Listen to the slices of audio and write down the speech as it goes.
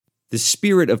The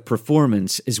spirit of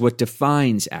performance is what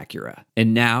defines Acura.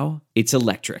 And now, it's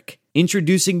electric.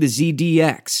 Introducing the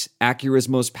ZDX, Acura's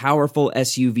most powerful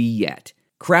SUV yet.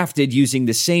 Crafted using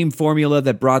the same formula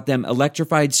that brought them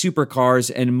electrified supercars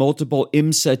and multiple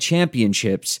IMSA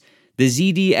championships, the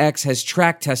ZDX has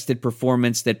track-tested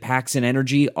performance that packs an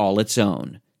energy all its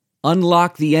own.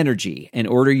 Unlock the energy and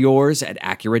order yours at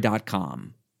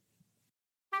Acura.com.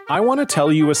 I want to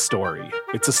tell you a story.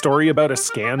 It's a story about a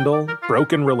scandal,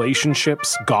 broken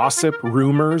relationships, gossip,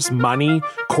 rumors, money,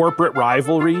 corporate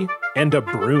rivalry, and a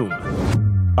broom.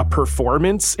 A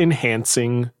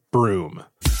performance-enhancing broom.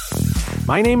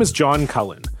 My name is John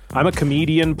Cullen. I'm a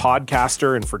comedian,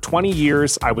 podcaster, and for 20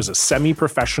 years, I was a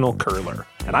semi-professional curler.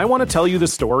 And I want to tell you the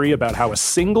story about how a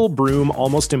single broom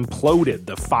almost imploded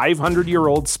the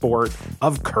 500-year-old sport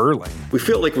of curling. We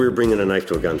felt like we were bringing a knife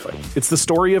to a gunfight. It's the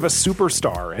story of a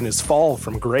superstar and his fall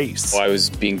from grace. I was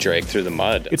being dragged through the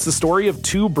mud. It's the story of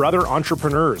two brother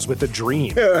entrepreneurs with a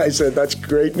dream. I said, that's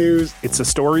great news. It's a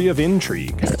story of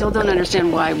intrigue. I still don't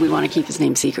understand why we want to keep his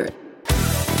name secret.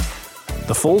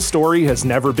 The full story has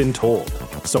never been told,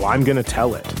 so I'm going to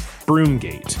tell it.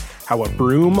 Broomgate, how a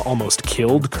broom almost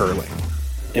killed curling.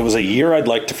 It was a year I'd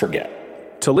like to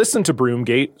forget. To listen to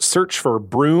Broomgate, search for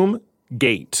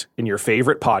Broomgate in your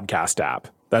favorite podcast app.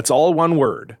 That's all one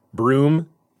word,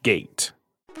 Broomgate.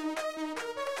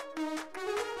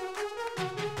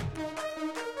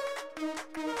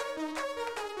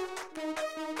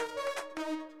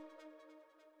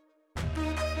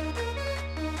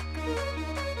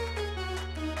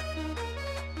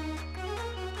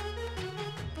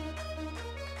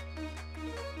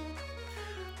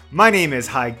 My name is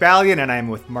Haig Balian, and I'm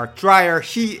with Mark Dreyer.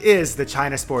 He is the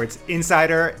China Sports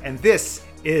Insider, and this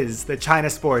is the China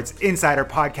Sports Insider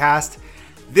Podcast.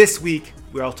 This week,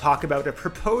 we'll talk about a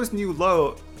proposed new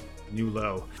law.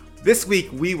 This week,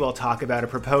 we will talk about a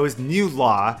proposed new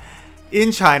law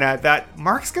in China that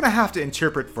Mark's going to have to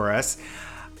interpret for us.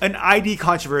 An ID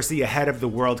controversy ahead of the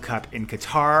World Cup in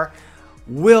Qatar.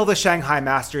 Will the Shanghai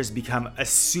Masters become a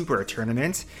super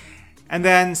tournament? And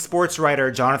then sports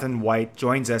writer Jonathan White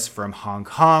joins us from Hong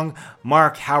Kong.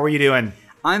 Mark, how are you doing?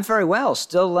 I'm very well.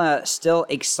 Still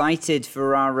excited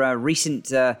for our recent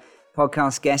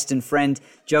podcast guest and friend,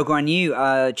 Zhou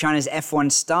Guanyu, China's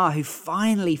F1 star, who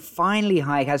finally,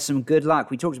 has some good luck.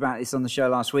 We talked about this on the show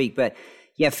last week, but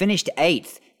yeah, finished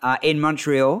 8th in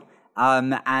Montreal.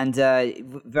 And drove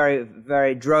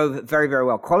very, very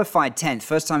well. Qualified 10th.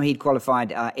 First time he'd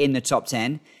qualified in the top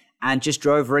 10. And just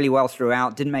drove really well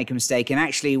throughout, didn't make a mistake. And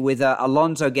actually, with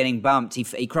Alonso getting bumped,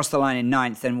 he crossed the line in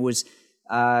 9th and was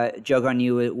Zhou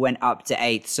Guanyu went up to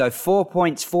 8th. So 4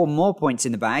 more points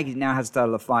in the bag. He now has a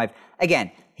total of 5. Again,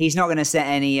 he's not going to set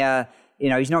any,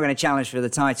 he's not going to challenge for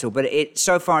the title. But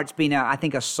so far, it's been, I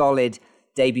think, a solid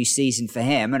debut season for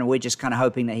him. And we're just kind of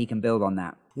hoping that he can build on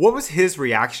that. What was his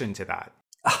reaction to that?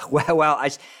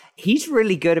 He's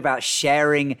really good about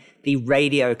sharing the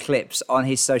radio clips on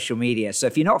his social media. So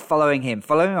if you're not following him,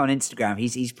 follow him on Instagram.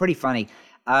 He's pretty funny.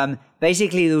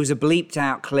 Basically, there was a bleeped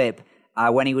out clip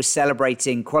when he was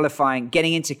celebrating qualifying,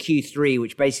 getting into Q3,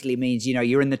 which basically means,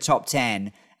 you're in the top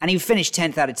 10. And he finished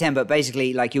 10th out of 10, but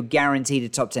basically, like, you're guaranteed a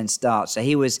top 10 start. So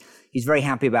he's very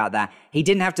happy about that. He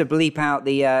didn't have to bleep out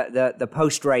the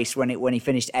post race when he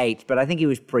finished 8th, but I think he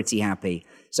was pretty happy.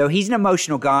 So he's an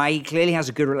emotional guy. He clearly has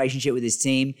a good relationship with his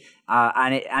team,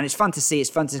 and it's fun to see. It's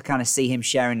fun to kind of see him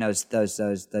sharing those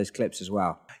clips as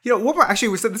well. One more.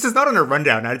 Actually, this is not on a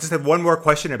rundown. I just have one more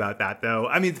question about that, though.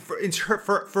 I mean,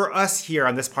 for us here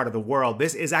on this part of the world,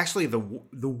 this is actually the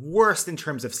worst in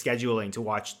terms of scheduling to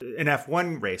watch an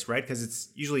F1 race, right? Because it's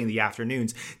usually in the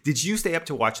afternoons. Did you stay up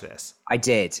to watch this? I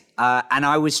did, and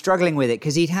I was struggling with it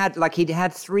because he'd had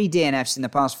 3 DNFs in the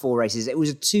past 4 races. It was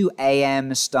a 2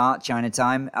 a.m. start China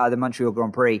time, the Montreal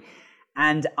Grand Prix,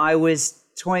 and I was.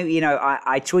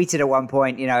 I tweeted at one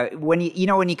point, when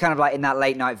you kind of like in that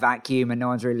late night vacuum and no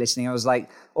one's really listening, I was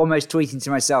like almost tweeting to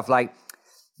myself like,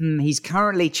 he's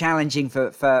currently challenging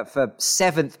for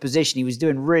 7th position. He was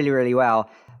doing really, really well,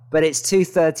 but it's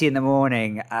 2:30 in the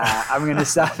morning. I'm going to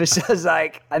suffer. So I was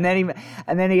like, and then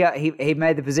he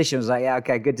made the position. I was like, yeah,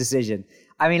 okay, good decision.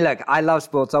 I mean, look, I love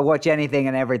sports. I'll watch anything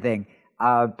and everything,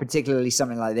 particularly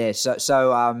something like this.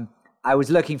 So I was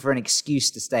looking for an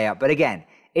excuse to stay up, but again.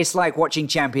 It's like watching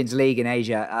Champions League in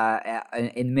Asia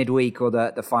in midweek or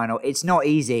the final. It's not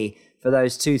easy for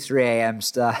those 2-3 a.m.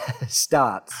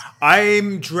 starts.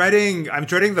 I'm dreading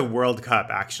the World Cup,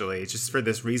 actually, just for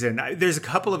this reason. There's a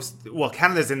couple of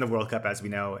Canada's in the World Cup, as we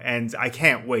know, and I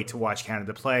can't wait to watch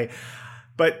Canada play.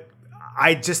 But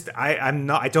I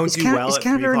don't do well. Is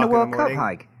Canada in the World Cup,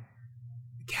 Haig?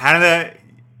 Canada.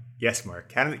 Yes, Mark.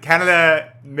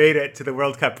 Canada made it to the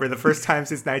World Cup for the first time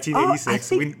since 1986.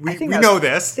 We know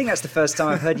this. I think that's the first time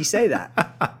I've heard you say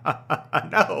that.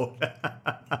 No.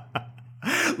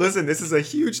 Listen, this is a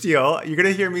huge deal. You're going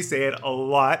to hear me say it a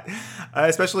lot,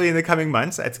 especially in the coming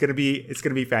months. It's going to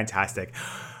be fantastic.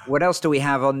 What else do we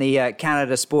have on the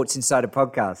Canada Sports Insider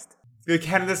podcast? The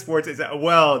Canada Sports is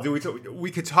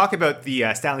we could talk about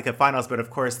the Stanley Cup Finals, but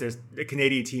of course, the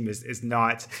Canadian team is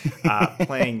not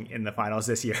playing in the finals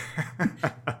this year.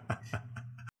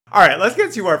 All right, let's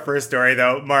get to our first story,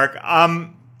 though, Mark.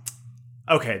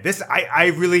 Okay, I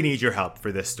really need your help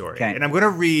for this story, okay. And I'm gonna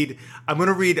read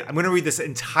this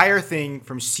entire thing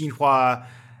from Xinhua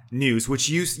News, which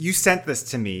you sent this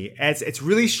to me, and it's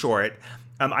really short.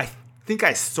 I think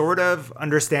I sort of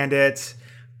understand it,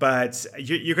 but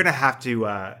you're gonna have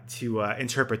to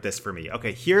interpret this for me.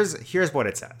 Okay, here's what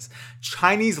it says.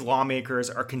 Chinese lawmakers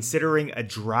are considering a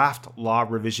draft law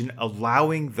revision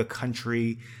allowing the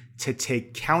country to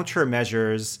take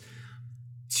countermeasures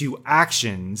to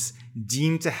actions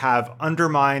deemed to have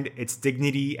undermined its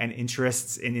dignity and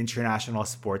interests in international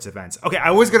sports events. Okay,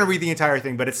 I was going to read the entire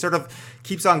thing, but it sort of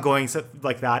keeps on going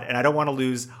like that, and I don't want to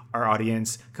lose our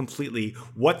audience completely.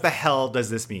 What the hell does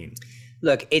this mean?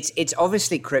 Look, it's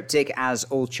obviously cryptic, as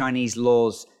all Chinese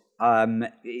laws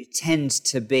tend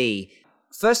to be.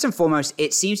 First and foremost,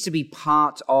 it seems to be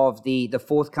part of the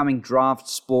forthcoming draft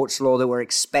sports law that we're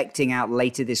expecting out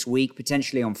later this week,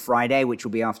 potentially on Friday, which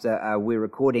will be after we're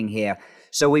recording here.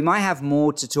 So we might have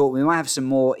more to talk. We might have some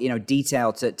more,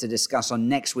 detail to discuss on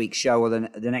next week's show or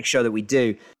the next show that we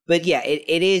do. But yeah,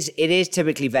 it is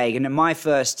typically vague. And my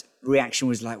first reaction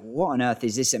was like, what on earth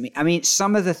is this? I mean,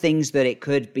 some of the things that it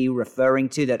could be referring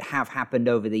to that have happened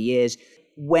over the years,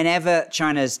 whenever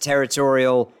China's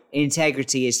territorial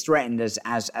integrity is threatened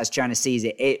as China sees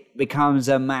it, it becomes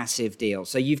a massive deal.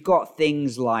 So you've got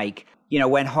things like,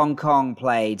 when Hong Kong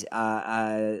played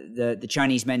the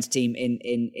Chinese men's team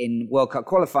in World Cup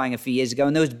qualifying a few years ago,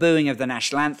 and there was booing of the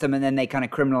national anthem, and then they kind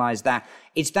of criminalized that.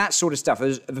 It's that sort of stuff.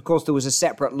 Of course, there was a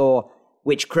separate law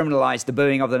which criminalized the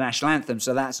booing of the national anthem,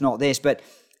 so that's not this. But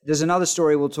there's another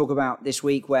story we'll talk about this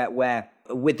week where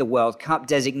with the World Cup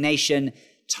designation,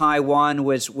 Taiwan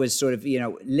was sort of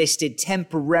listed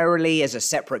temporarily as a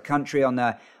separate country on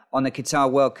the Qatar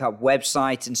World Cup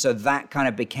website, and so that kind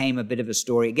of became a bit of a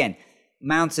story again.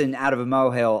 Mountain out of a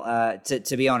molehill,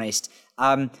 to be honest.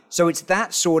 So it's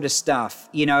that sort of stuff,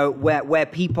 where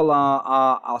people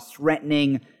are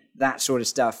threatening that sort of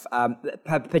stuff.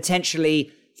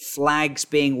 Potentially flags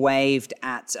being waved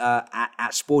at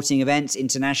sporting events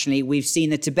internationally. We've seen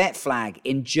the Tibet flag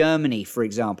in Germany, for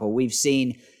example. We've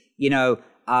seen,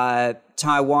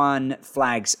 Taiwan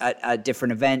flags at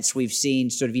different events. We've seen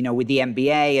sort of, with the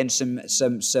NBA and some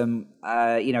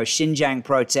Xinjiang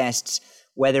protests,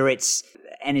 whether it's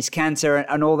Enes Kanter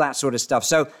and all that sort of stuff.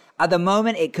 So at the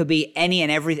moment, it could be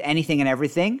anything and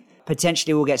everything.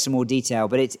 Potentially, we'll get some more detail,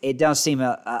 but it does seem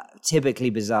typically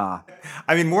bizarre.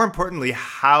 I mean, more importantly,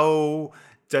 how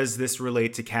does this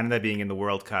relate to Canada being in the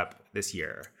World Cup this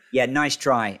year? Yeah, nice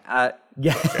try.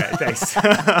 Yeah, okay, thanks.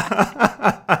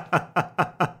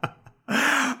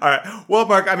 All right. Well,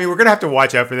 Mark, I mean, we're going to have to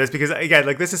watch out for this because, again,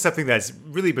 this is something that's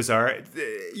really bizarre.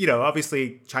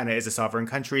 Obviously, China is a sovereign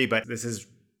country, but this is,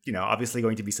 obviously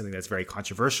going to be something that's very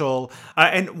controversial.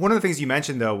 And one of the things you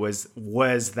mentioned, though,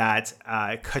 was that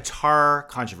Qatar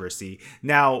controversy.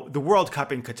 Now, the World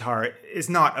Cup in Qatar is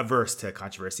not averse to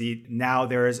controversy. Now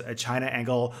there is a China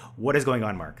angle. What is going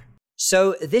on, Mark?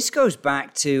 So this goes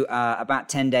back to about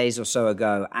 10 days or so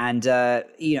ago, and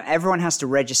everyone has to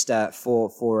register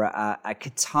for a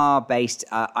Qatar-based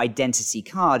identity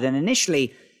card. And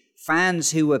initially, fans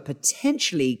who were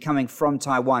potentially coming from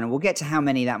Taiwan, and we'll get to how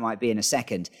many that might be in a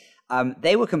second,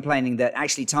 they were complaining that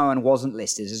actually Taiwan wasn't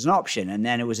listed as an option, and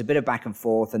then it was a bit of back and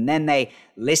forth, and then they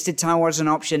listed Taiwan as an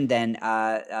option. Then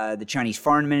the Chinese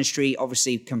Foreign Ministry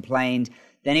obviously complained.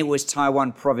 Then it was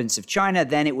Taiwan province of China.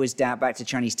 Then it was back to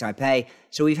Chinese Taipei.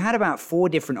 So we've had about 4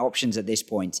 different options at this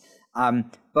point.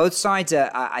 Both sides,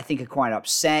 I think, are quite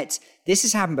upset. This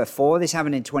has happened before. This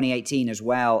happened in 2018 as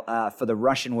well for the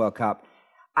Russian World Cup.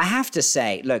 I have to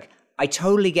say, look, I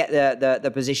totally get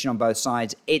the position on both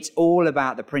sides. It's all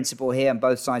about the principle here, and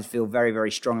both sides feel very, very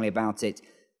strongly about it.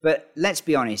 But let's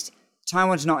be honest,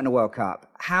 Taiwan's not in the World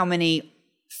Cup. How many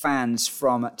fans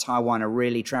from Taiwan are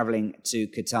really traveling to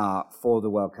Qatar for the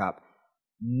World Cup?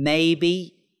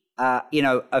 Maybe,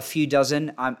 a few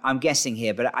dozen. I'm guessing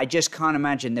here, but I just can't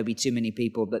imagine there'll be too many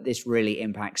people that this really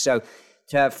impacts. So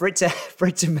for it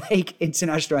to make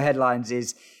international headlines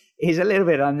is a little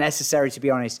bit unnecessary, to be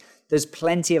honest. There's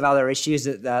plenty of other issues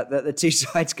that the two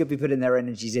sides could be putting their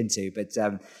energies into. But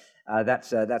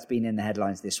That's been in the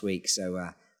headlines this week. So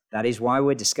that is why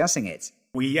we're discussing it.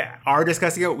 We are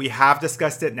discussing it. We have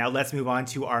discussed it. Now let's move on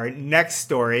to our next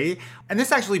story. And this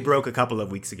actually broke a couple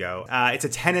of weeks ago. It's a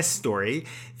tennis story.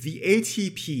 The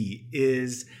ATP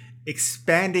is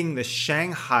expanding the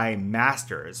Shanghai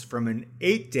Masters from an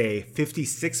 8-day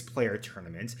 56-player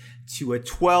tournament to a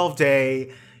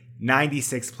 12-day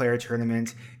 96-player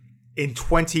tournament in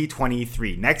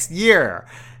 2023. Next year.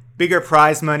 Bigger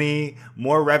prize money,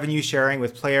 more revenue sharing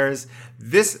with players.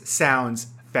 This sounds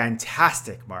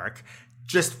fantastic, Mark.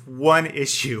 Just one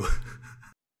issue.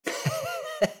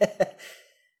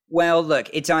 Well, look,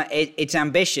 it's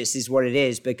ambitious is what it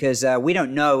is, because we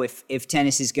don't know if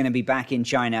tennis is going to be back in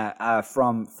China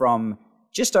from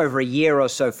just over a year or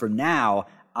so from now.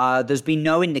 There's been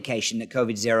no indication that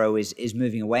COVID-0 is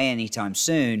moving away anytime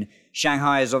soon.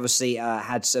 Shanghai has obviously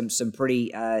had some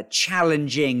pretty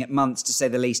challenging months, to say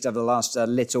the least, over the last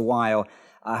little while.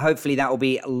 Hopefully that will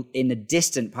be in the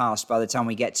distant past by the time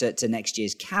we get to next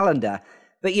year's calendar.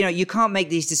 But, you can't make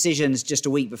these decisions just a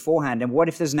week beforehand. And what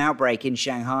if there's an outbreak in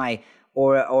Shanghai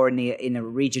or in the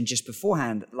region just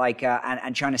beforehand?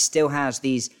 And China still has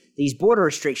these border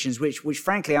restrictions, which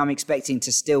frankly I'm expecting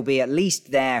to still be at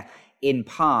least there in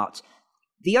part.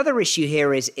 The other issue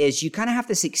here is you kind of have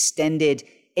this extended.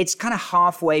 It's kind of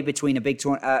halfway between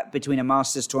between a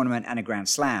Masters tournament and a Grand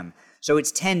Slam. So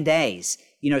it's 10 days.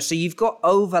 So you've got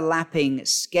overlapping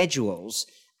schedules,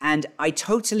 and I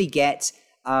totally get.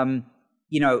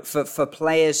 For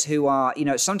players who are,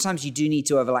 sometimes you do need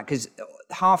to overlap, because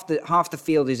half the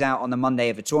field is out on the Monday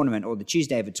of a tournament or the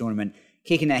Tuesday of a tournament,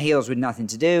 kicking their heels with nothing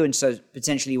to do, and so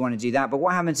potentially you want to do that. But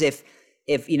what happens if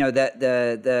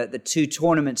the two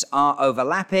tournaments are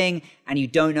overlapping and you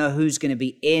don't know who's going to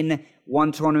be in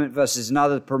one tournament versus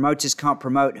another? The promoters can't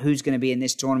promote who's going to be in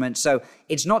this tournament. So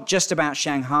it's not just about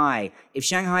Shanghai. If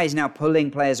Shanghai is now pulling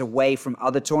players away from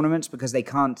other tournaments because they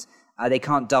can't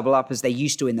double up as they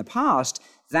used to in the past,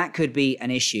 that could be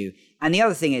an issue. And the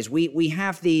other thing is we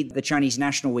have the Chinese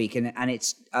National Week, and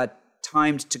it's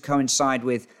timed to coincide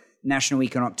with National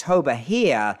Week in October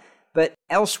here. But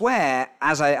elsewhere,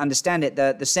 as I understand it,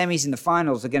 the semis and the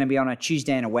finals are going to be on a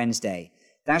Tuesday and a Wednesday.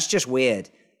 That's just weird.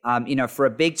 For a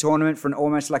big tournament, for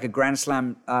almost like a Grand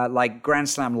Slam, like Grand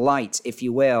Slam light, if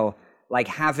you will, like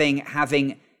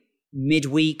having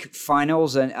midweek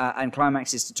finals and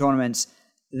climaxes to tournaments.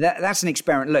 That's an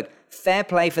experiment. Look, fair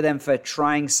play for them for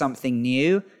trying something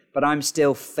new, but I'm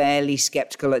still fairly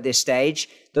skeptical at this stage.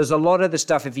 There's a lot of the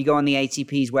stuff, if you go on the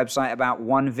ATP's website about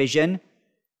One Vision,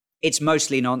 it's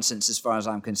mostly nonsense as far as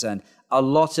I'm concerned. A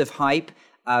lot of hype,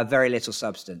 very little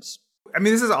substance. I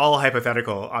mean, this is all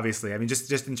hypothetical, obviously. I mean,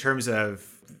 just in terms of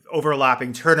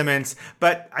overlapping tournaments.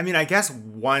 But I mean, I guess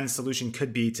one solution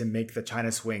could be to make the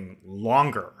China swing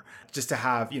longer, just to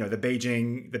have, the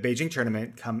Beijing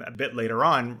tournament come a bit later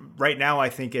on. Right now, I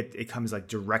think it comes like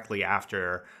directly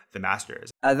after the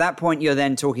Masters. At that point, you're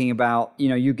then talking about,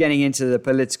 you're getting into the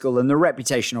political and the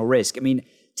reputational risk. I mean,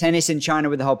 tennis in China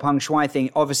with the whole Peng Shuai thing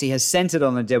obviously has centered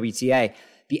on the WTA.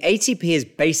 The ATP has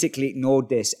basically ignored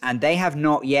this, and they have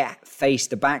not yet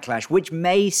faced the backlash, which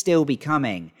may still be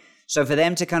coming. So for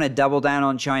them to kind of double down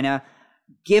on China,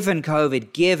 given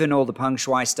COVID, given all the Peng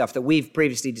Shuai stuff that we've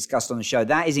previously discussed on the show,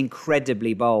 that is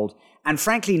incredibly bold and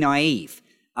frankly naive.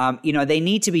 They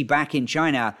need to be back in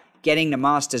China, getting the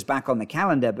Masters back on the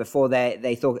calendar before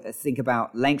they think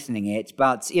about lengthening it.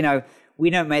 But, we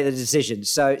don't make the decisions.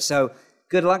 So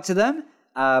good luck to them.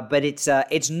 But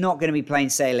it's not going to be plain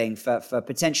sailing for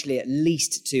potentially at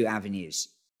least two avenues.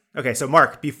 Okay, so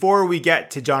Mark, before we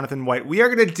get to Jonathan White, we are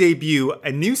going to debut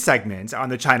a new segment on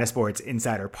the China Sports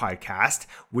Insider podcast,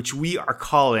 which we are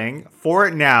calling, for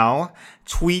now,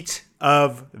 Tweet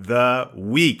of the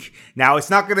Week. Now, it's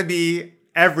not going to be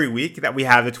every week that we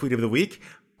have the Tweet of the Week,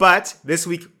 but this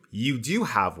week you do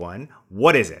have one.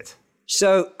 What is it?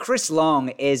 So Chris Long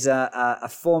is a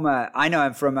former, I know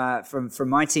him from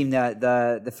my team,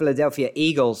 the Philadelphia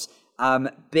Eagles.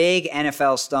 Big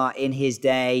NFL star in his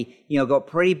day, got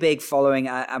pretty big following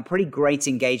and pretty great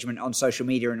engagement on social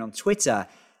media and on Twitter.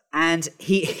 And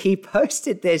he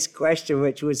posted this question,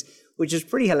 which was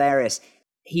pretty hilarious.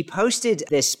 He posted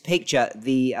this picture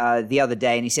the other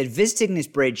day, and he said, "Visiting this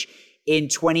bridge in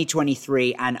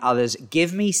 2023 and others,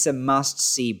 give me some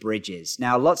must-see bridges."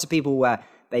 Now, lots of people were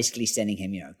basically sending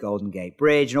him, Golden Gate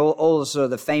Bridge and all the sort of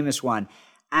the famous one.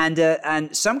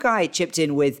 And some guy chipped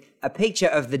in with a picture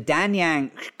of the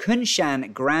Danyang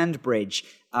Kunshan Grand Bridge,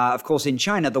 of course, in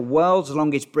China, the world's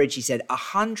longest bridge, he said,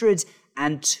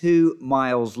 102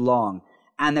 miles long.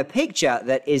 And the picture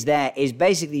that is there is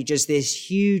basically just this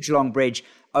huge long bridge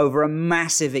over a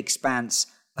massive expanse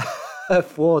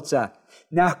of water.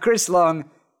 Now, Chris Long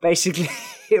basically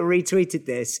retweeted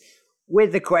this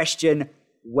with the question,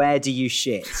 where do you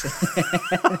shit?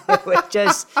 Which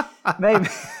just made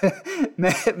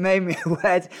me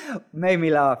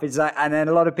laugh. It's like, and then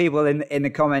a lot of people in the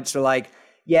comments were like,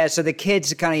 yeah, so the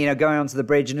kids are kind of, going onto the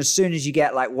bridge, and as soon as you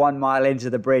get like 1 mile into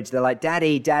the bridge, they're like,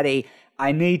 Daddy,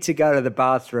 I need to go to the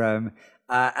bathroom.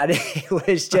 And it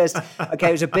was just, okay,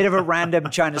 it was a bit of a random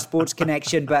China sports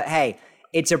connection, but hey,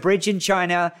 it's a bridge in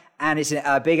China, and it's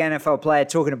a big NFL player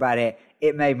talking about it.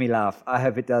 It made me laugh. I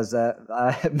hope it does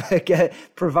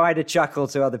provide a chuckle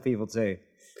to other people too.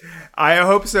 I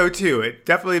hope so too. It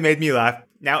definitely made me laugh.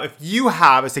 Now, if you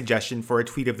have a suggestion for a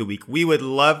tweet of the week, we would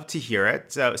love to hear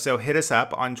it. So hit us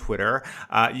up on Twitter.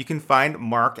 You can find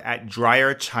Mark at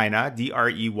Dreyer China,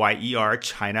 Dreyer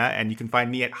China, and you can find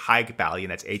me at Haigbalian.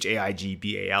 That's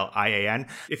Haigbalian.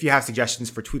 If you have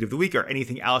suggestions for tweet of the week or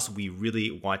anything else, we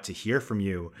really want to hear from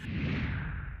you.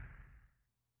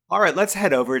 All right, let's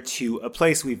head over to a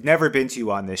place we've never been to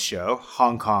on this show,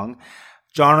 Hong Kong.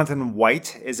 Jonathan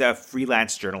White is a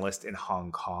freelance journalist in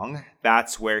Hong Kong.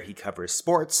 That's where he covers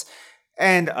sports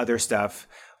and other stuff.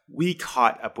 We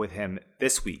caught up with him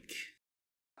this week.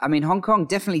 I mean, Hong Kong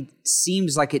definitely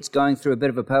seems like it's going through a bit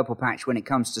of a purple patch when it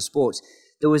comes to sports.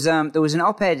 There was an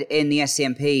op-ed in the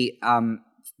SCMP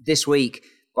this week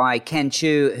by Ken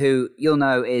Chu, who you'll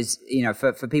know is,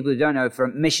 for people who don't know,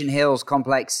 from Mission Hills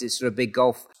Complex, is sort of big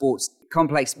golf sports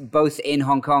complex, both in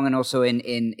Hong Kong and also in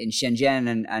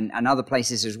Shenzhen and other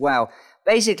places as well,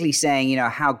 basically saying,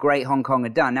 how great Hong Kong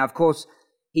had done. Now, of course,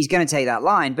 he's going to take that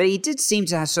line, but he did seem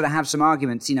to have some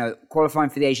arguments, qualifying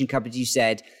for the Asian Cup, as you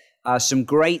said, some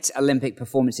great Olympic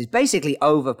performances, basically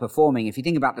overperforming. If you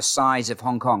think about the size of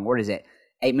Hong Kong, what is it?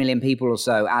 8 million people or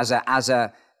so as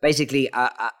a basically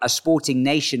a sporting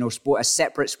nation or a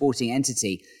separate sporting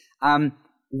entity.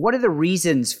 What are the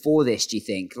reasons for this, do you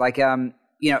think?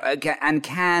 And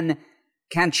can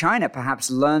China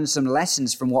perhaps learn some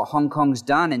lessons from what Hong Kong's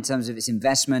done in terms of its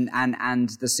investment and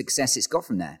the success it's got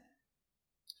from there?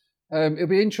 It'll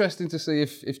be interesting to see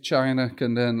if China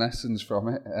can learn lessons from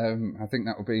it. I think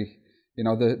that will be,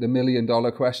 the $1 million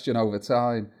question over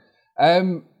time.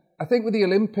 I think with the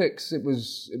Olympics, it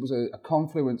was a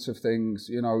confluence of things.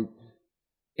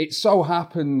 It so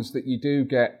happens that you do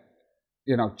get,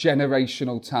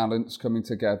 generational talents coming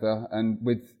together, and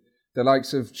with the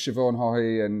likes of Siobhan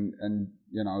Hoi and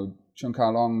Chun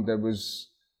Ka-long, there was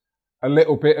a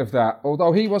little bit of that.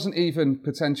 Although he wasn't even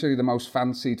potentially the most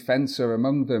fancied fencer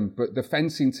among them, but the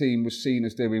fencing team was seen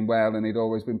as doing well, and he'd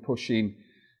always been pushing,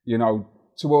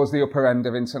 towards the upper end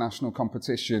of international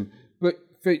competition. But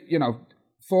for,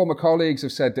 former colleagues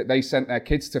have said that they sent their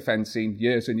kids to fencing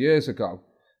years and years ago.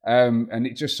 And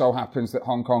it just so happens that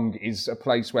Hong Kong is a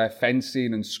place where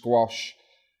fencing and squash,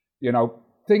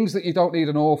 things that you don't need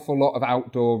an awful lot of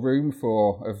outdoor room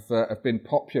for have been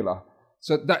popular.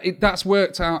 So that's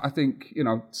worked out, I think,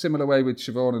 similar way with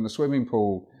Siobhan and the swimming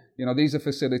pool. These are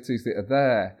facilities that are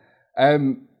there.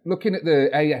 Looking at the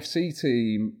AFC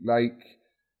team,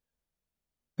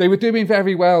 they were doing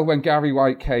very well when Gary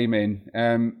White came in.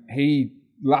 He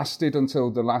lasted until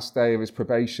the last day of his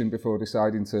probation before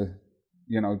deciding to,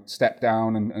 step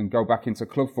down and go back into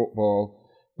club football.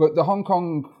 But the Hong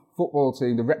Kong football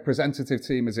team, the representative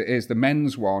team as it is, the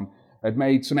men's one, had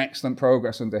made some excellent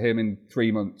progress under him in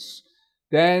 3 months.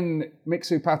 Then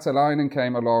Mixu Patalainen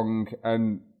came along,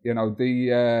 and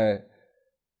the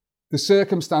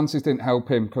circumstances didn't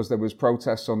help him because there was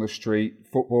protests on the street.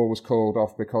 Football was called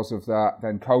off because of that.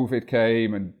 Then COVID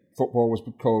came, and football was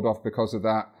called off because of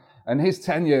that. And his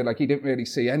tenure, he didn't really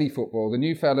see any football. The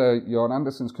new fella, Jorn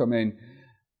Andersen's come in,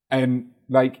 and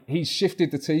he's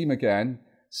shifted the team again.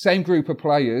 Same group of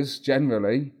players,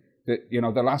 generally, that,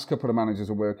 the last couple of managers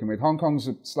are working with. Hong Kong's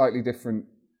a slightly different,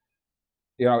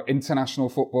 international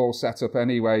football setup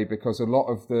anyway, because a lot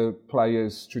of the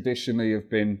players traditionally have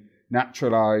been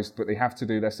naturalised, but they have to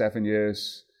do their 7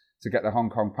 years to get their Hong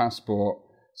Kong passport.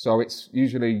 So it's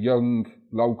usually young,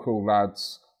 local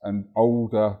lads and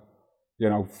older,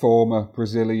 former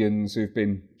Brazilians who've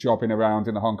been jobbing around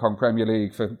in the Hong Kong Premier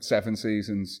League for 7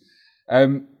 seasons.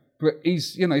 But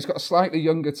he's got a slightly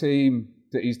younger team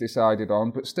that he's decided on,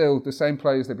 but still the same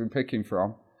players they've been picking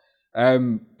from,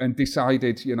 and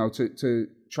decided, to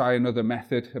try another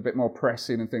method, a bit more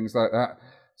pressing and things like that.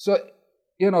 So,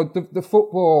 the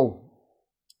football,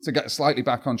 to get slightly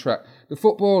back on track, the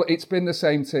football, it's been the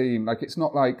same team. It's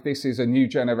not like this is a new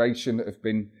generation that have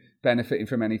been benefiting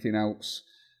from anything else.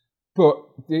 But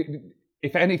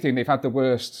if anything, they've had the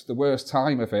worst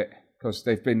time of it, because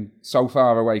they've been so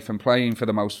far away from playing for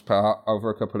the most part over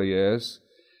a couple of years.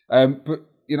 But,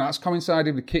 that's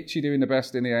coincided with Kitchee doing the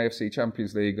best in the AFC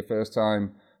Champions League, the first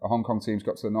time a Hong Kong team's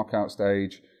got to the knockout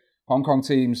stage. Hong Kong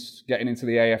teams getting into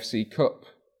the AFC Cup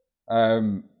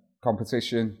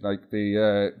competition, like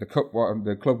the cup one,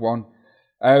 the club one.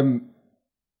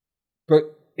 But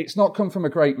it's not come from a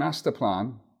great master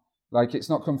plan. Like, it's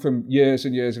not come from years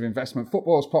and years of investment.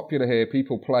 Football's popular here,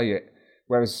 people play it.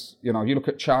 Whereas, you look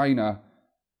at China,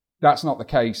 that's not the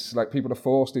case. Like, people are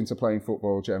forced into playing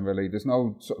football generally. There's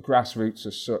no sort of grassroots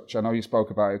as such. I know you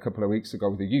spoke about it a couple of weeks ago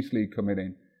with the youth league coming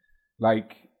in.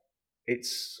 Like,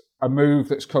 it's a move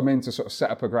that's come in to sort of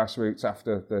set up a grassroots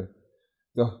after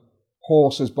the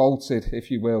horse has bolted,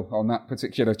 if you will, on that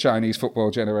particular Chinese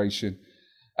football generation.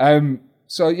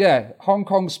 So yeah, Hong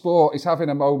Kong sport is having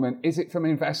a moment. Is it from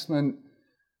investment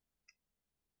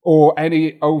or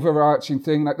any overarching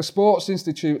thing? Like, the Sports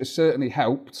Institute has certainly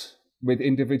helped with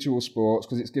individual sports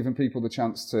because it's given people the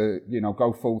chance to,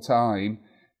 go full time.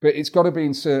 But it's got to be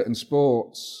in certain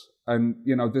sports. And,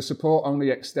 the support only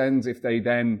extends if they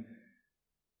then,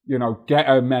 get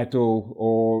a medal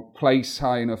or place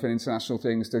high enough in international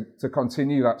things to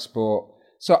continue that sport.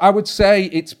 So I would say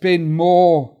it's been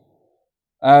more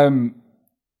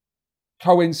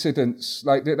coincidence.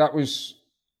 Like, that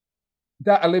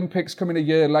Olympics coming a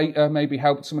year later maybe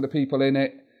helped some of the people in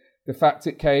it. The fact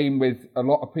it came with a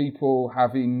lot of people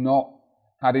having not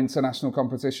had international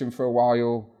competition for a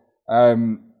while.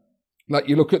 Like,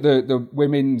 you look at the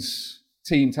women's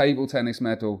team table tennis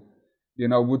medal.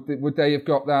 Would they have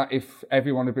got that if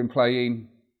everyone had been playing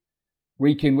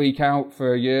week in, week out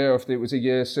for a year, or if it was a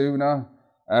year sooner?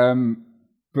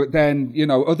 But then,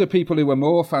 other people who were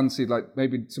more fancied, like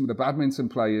maybe some of the badminton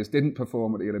players, didn't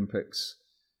perform at the Olympics.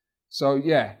 So,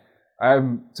 yeah,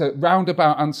 to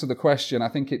roundabout answer the question, I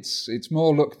think it's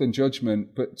more luck than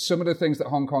judgment. But some of the things that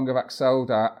Hong Kong have excelled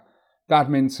at,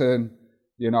 badminton,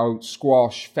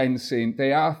 squash, fencing,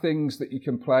 they are things that you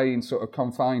can play in sort of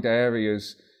confined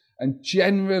areas. And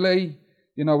generally,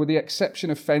 with the exception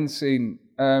of fencing,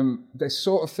 there's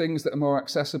sort of things that are more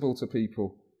accessible to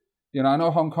people. I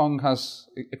know Hong Kong has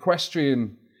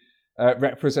equestrian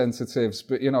representatives,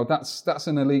 but, that's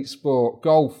an elite sport.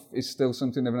 Golf is still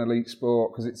something of an elite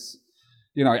sport because it's,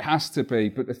 it has to be.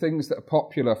 But the things that are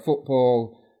popular,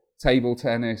 football, table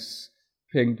tennis,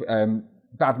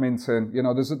 badminton,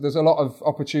 there's a lot of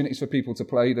opportunities for people to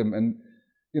play them. And,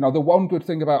 the one good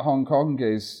thing about Hong Kong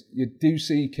is you do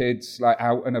see kids like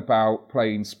out and about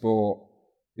playing sport.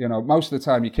 Most of the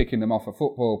time you're kicking them off a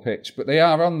football pitch, but they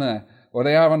are on there. Or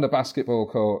they are on the basketball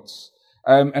courts.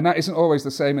 And that isn't always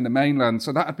the same in the mainland.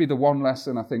 So that would be the one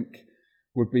lesson I think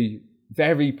would be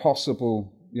very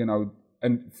possible,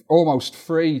 and almost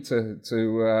free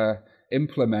to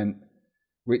implement,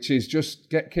 which is just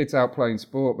get kids out playing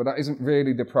sport. But that isn't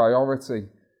really the priority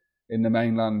in the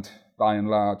mainland by and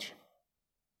large.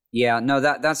 Yeah, no,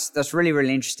 that's really,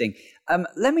 really interesting.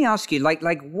 Let me ask you, like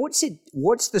what's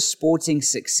the sporting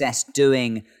success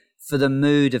doing for the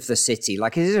mood of the city?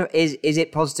 Like, is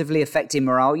it positively affecting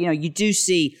morale? You do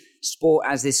see sport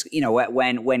as this,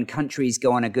 when countries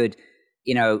go on a good,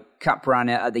 cup run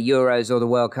at the Euros or the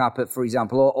World Cup, for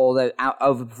example, or they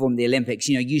overperform the Olympics,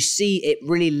 you see it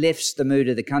really lifts the mood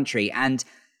of the country. And,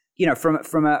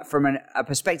 from a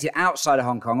perspective outside of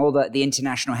Hong Kong, all the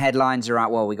international headlines are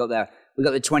out. Well, we got the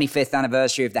 25th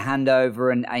anniversary of the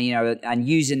Handover, and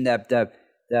using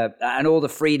and all the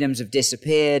freedoms have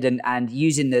disappeared, and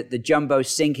using the jumbo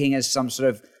sinking as some sort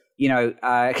of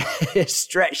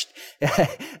stretched,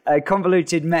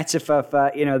 convoluted metaphor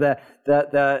for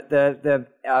the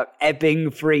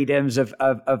ebbing freedoms of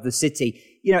the city.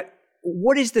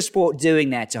 What is the sport doing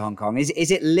there to Hong Kong?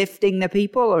 Is it lifting the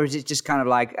people, or is it just kind of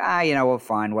like well,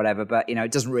 fine, whatever, but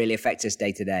it doesn't really affect us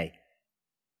day to day?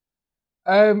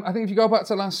 I think if you go back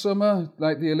to last summer,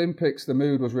 like the Olympics, the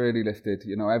mood was really lifted.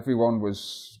 Everyone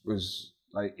was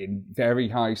like in very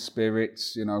high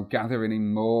spirits, gathering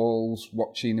in malls,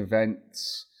 watching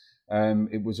events.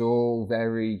 It was all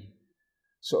very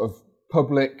sort of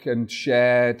public and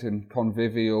shared and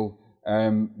convivial.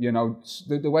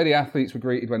 The way the athletes were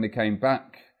greeted when they came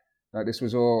back, like this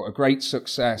was all a great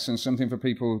success and something for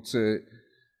people to,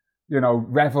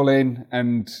 revel in,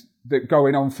 and that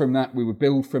going on from that, we would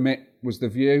build from it, was the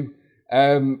view.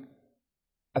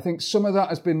 I think some of that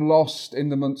has been lost in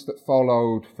the months that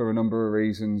followed for a number of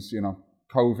reasons,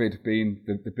 COVID being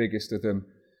the biggest of them.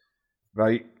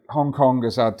 Right? Hong Kong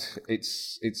has had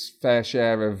its fair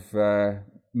share of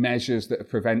measures that have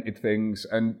prevented things,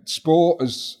 and sport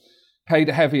has paid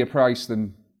a heavier price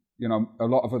than, a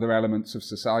lot of other elements of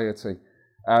society.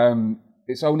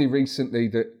 It's only recently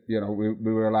that,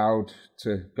 we were allowed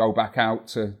to go back out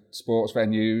to sports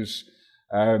venues.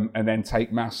 and then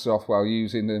take masks off while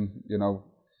using them,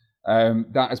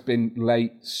 that has been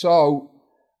late. So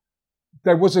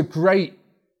there was a great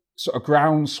sort of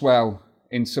groundswell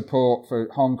in support for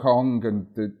Hong Kong and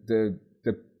the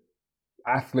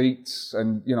athletes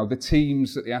and, the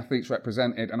teams that the athletes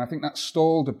represented. And I think that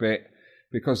stalled a bit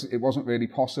because it wasn't really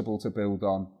possible to build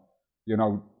on,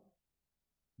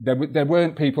 there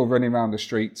weren't people running around the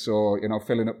streets or,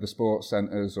 filling up the sports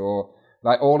centres or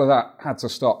like all of that had to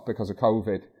stop because of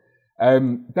COVID.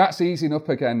 That's easing up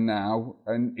again now.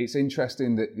 And it's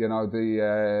interesting that,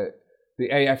 the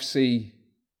AFC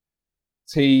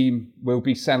team will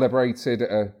be celebrated at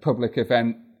a public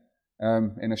event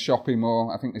in a shopping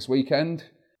mall, I think this weekend.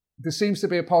 There seems to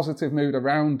be a positive mood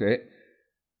around it.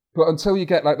 But until you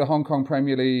get like the Hong Kong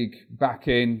Premier League back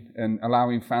in and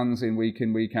allowing fans in, week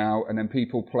out, and then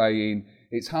people playing,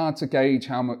 it's hard to gauge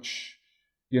how much,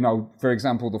 for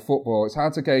example, the football, it's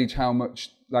hard to gauge how much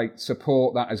like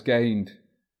support that has gained.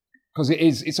 Because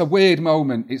it's a weird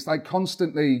moment. It's like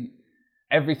constantly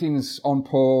everything's on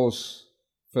pause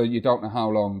for you don't know how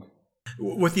long.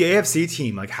 With the AFC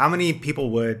team, like how many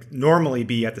people would normally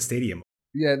be at the stadium?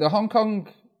 Yeah, the Hong Kong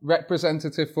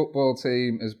representative football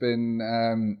team has been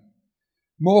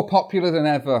more popular than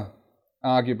ever,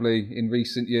 arguably, in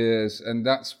recent years. And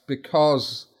that's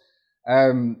because,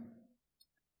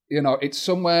 it's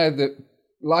somewhere that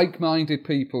like-minded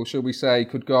people, shall we say,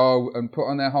 could go and put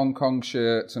on their Hong Kong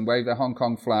shirts and wave their Hong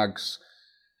Kong flags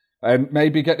and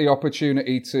maybe get the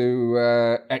opportunity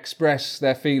to express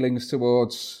their feelings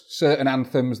towards certain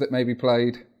anthems that may be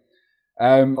played.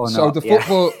 The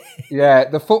football,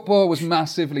 the football was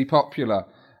massively popular.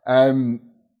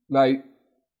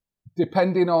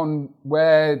 Depending on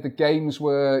where the games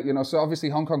were, so obviously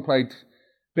Hong Kong played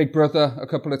Big Brother a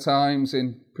couple of times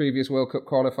in previous World Cup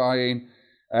qualifying.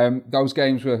 Those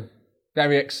games were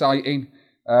very exciting,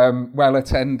 well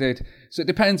attended. So it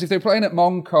depends. If they're playing at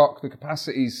Mong Kok, the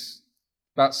capacity's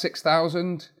about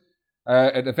 6,000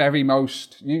 at the very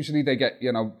most. Usually they get,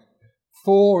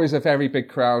 4 is a very big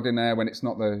crowd in there when it's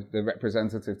not the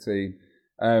representative team.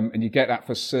 And you get that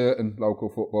for certain local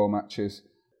football matches.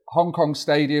 Hong Kong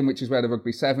Stadium, which is where the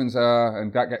Rugby Sevens are,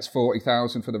 and that gets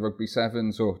 40,000 for the Rugby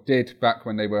Sevens, or did back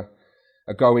when they were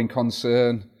a going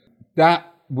concern. That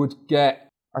would get,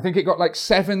 I think it got like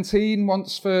 17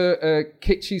 once for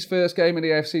Kitchy's first game in the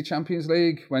AFC Champions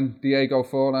League when Diego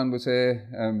Forlan was here,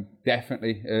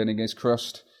 definitely earning his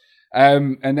crust.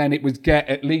 And then it would get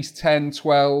at least 10,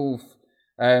 12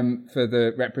 for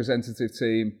the representative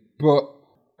team. But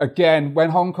again,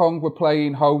 when Hong Kong were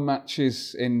playing home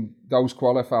matches in those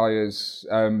qualifiers,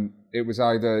 it was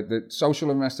either the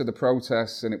social unrest of the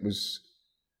protests, and it was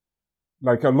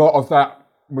like a lot of that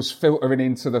was filtering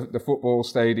into the football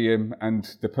stadium,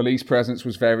 and the police presence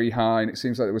was very high, and it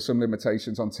seems like there were some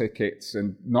limitations on tickets,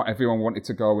 and not everyone wanted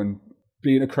to go and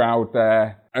be in a crowd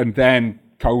there. And then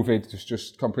COVID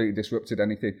just completely disrupted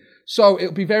anything. So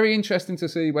it'll be very interesting to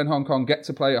see when Hong Kong get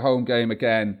to play a home game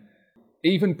again.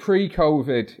 Even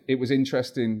pre-COVID, it was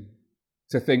interesting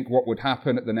to think what would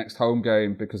happen at the next home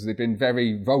game, because they've been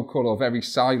very vocal or very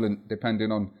silent,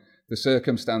 depending on the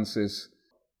circumstances.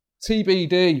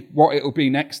 TBD what it'll be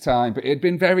next time, but it had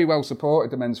been very well supported,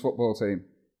 the men's football team.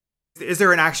 Is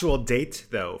there an actual date,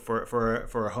 though,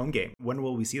 for a home game? When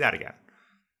will we see that again?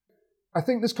 I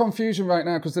think there's confusion right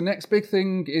now, because the next big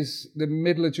thing is the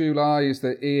middle of July is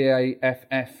the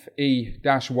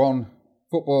EAFFE-1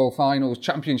 football finals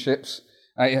championships.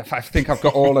 I think I've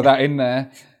got all of that in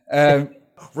there.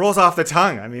 Rolls off the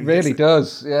tongue. I mean, really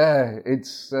does. Yeah,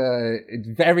 it's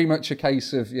very much a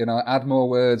case of add more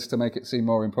words to make it seem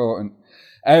more important.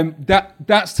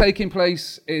 That's taking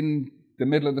place in the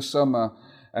middle of the summer,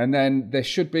 and then there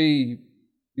should be,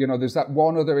 there's that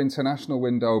one other international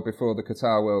window before the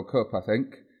Qatar World Cup, I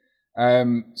think.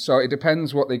 So it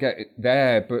depends what they get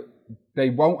there, but they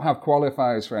won't have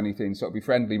qualifiers for anything, so it'll be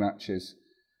friendly matches.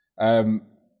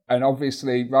 And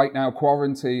obviously, right now,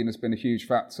 quarantine has been a huge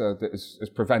factor that has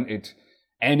prevented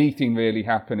anything really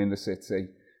happening in the city.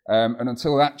 And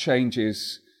until that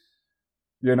changes,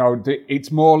 it's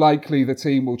more likely the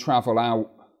team will travel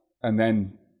out and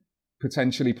then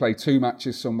potentially play 2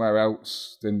 matches somewhere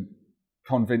else than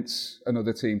convince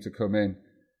another team to come in.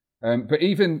 But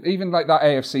even like that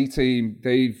AFC team,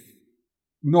 they've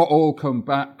not all come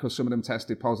back because some of them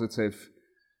tested positive.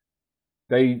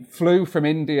 They flew from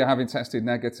India having tested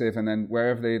negative, and then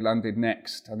wherever they landed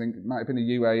next, I think it might have been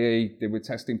the UAE, they were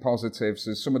testing positive,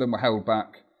 so some of them were held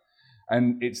back.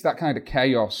 And it's that kind of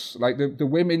chaos. Like the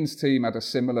women's team had a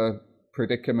similar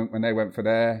predicament when they went for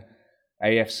their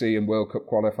AFC and World Cup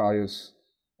qualifiers.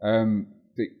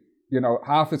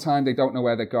 Half the time they don't know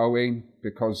where they're going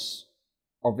because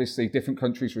obviously different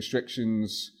countries'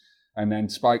 restrictions and then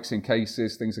spikes in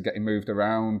cases, things are getting moved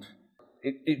around.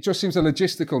 It just seems a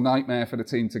logistical nightmare for the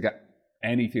team to get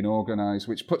anything organised,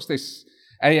 which puts this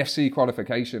AFC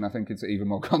qualification, I think, into even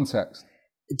more context.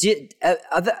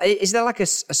 Is there like a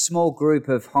small group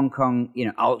of Hong Kong,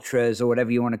 ultras or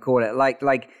whatever you want to call it? Like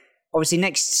obviously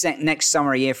next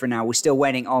summer, a year from now, we're still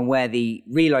waiting on where the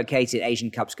relocated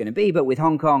Asian Cup's going to be. But with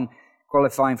Hong Kong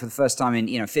qualifying for the first time in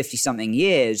 50-something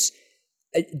years,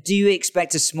 do you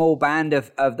expect a small band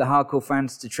of the hardcore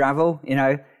fans to travel?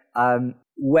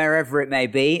 Wherever it may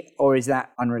be, or is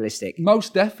that unrealistic?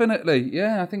 Most definitely,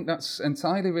 yeah. I think that's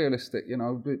entirely realistic.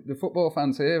 The football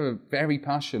fans here are very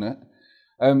passionate.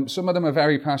 Some of them are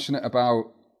very passionate about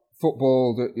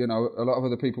football that, a lot of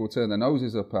other people will turn their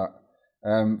noses up at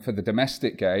for the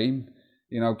domestic game.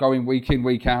 Going week in,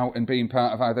 week out and being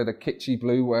part of either the Kitschy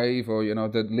Blue Wave or,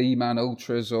 the Lehman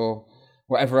Ultras or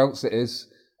whatever else it is.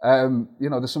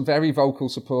 There's some very vocal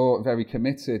support, very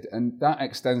committed, and that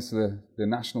extends to the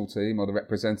national team or the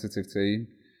representative team.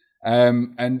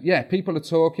 People are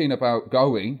talking about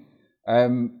going,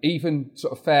 even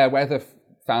sort of fair weather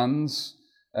fans.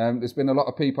 There's been a lot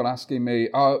of people asking me,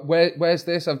 where's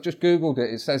this? I've just Googled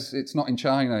it. It says it's not in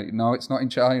China. No, it's not in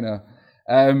China.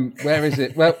 Where is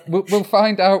it? Well, we'll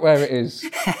find out where it is.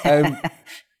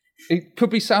 It could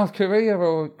be South Korea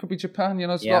or it could be Japan.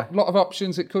 There's a lot of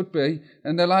options it could be.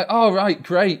 And they're like, oh, right,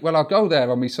 great. Well, I'll go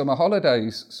there on my summer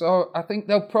holidays. So I think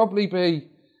there'll probably be,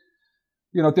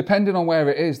 depending on where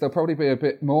it is, there'll probably be a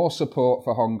bit more support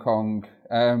for Hong Kong.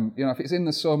 If it's in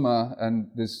the summer and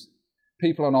there's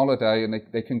people on holiday and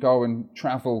they can go and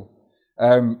travel,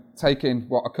 taking,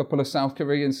 a couple of South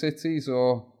Korean cities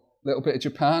or a little bit of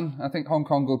Japan, I think Hong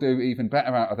Kong will do even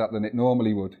better out of that than it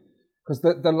normally would. Because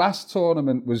the last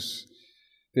tournament was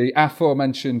the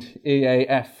aforementioned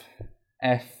EAF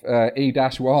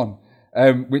E-1,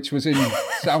 which was in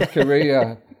South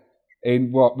Korea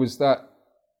in what was that,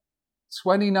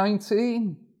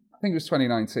 2019? I think it was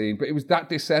 2019, but it was that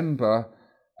December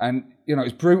and, it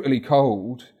was brutally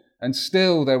cold and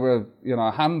still there were,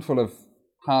 a handful of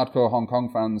hardcore Hong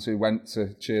Kong fans who went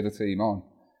to cheer the team on.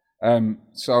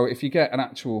 So if you get an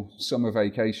actual summer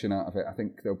vacation out of it, I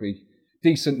think there'll be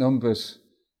decent numbers.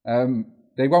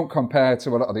 They won't compare to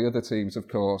a lot of the other teams, of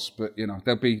course, but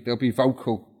they'll be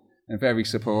vocal and very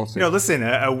supportive. Listen,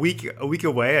 a week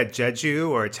away at Jeju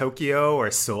or Tokyo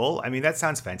or Seoul, I mean, that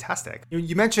sounds fantastic.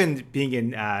 You mentioned being in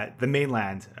the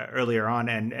mainland earlier on,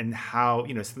 and how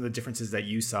some of the differences that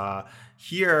you saw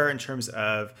here in terms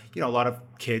of a lot of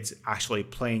kids actually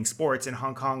playing sports in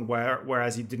Hong Kong,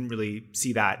 whereas you didn't really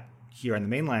see that here on the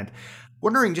mainland.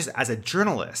 Wondering, just as a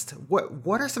journalist,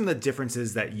 what are some of the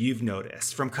differences that you've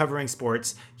noticed from covering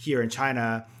sports here in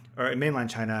China or in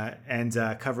mainland China and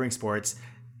covering sports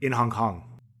in Hong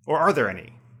Kong? Or are there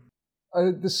any?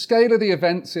 The scale of the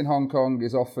events in Hong Kong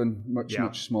is often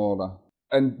much smaller.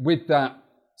 And with that,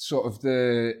 sort of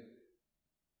the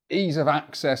ease of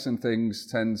access and things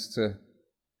tends to,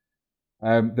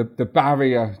 the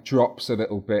barrier drops a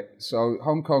little bit. So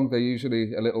Hong Kong, they're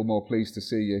usually a little more pleased to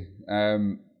see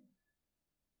you.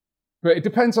 But it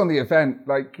depends on the event.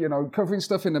 Covering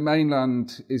stuff in the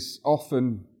mainland is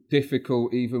often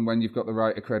difficult, even when you've got the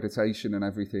right accreditation and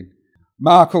everything.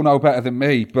 Mark will know better than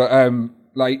me, but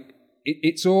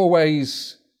it's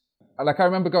always... I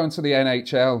remember going to the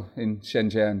NHL in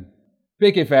Shenzhen.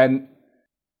 Big event,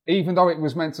 even though it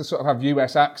was meant to sort of have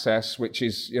US access, which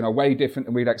is, way different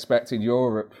than we'd expect in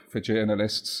Europe for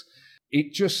journalists.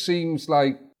 It just seems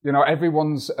like,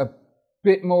 everyone's a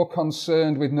bit more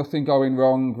concerned with nothing going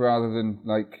wrong rather than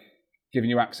giving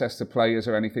you access to players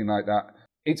or anything like that.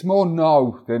 It's more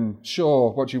no than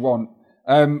sure, what do you want?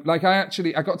 I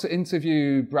got to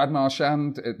interview Brad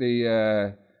Marchand at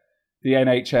the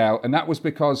NHL, and that was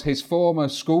because his former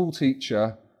school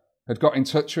teacher had got in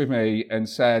touch with me and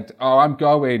said, "Oh, I'm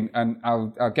going, and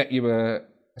I'll get you a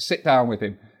sit down with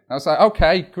him." I was like,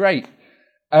 "Okay, great,"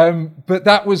 but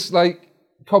that was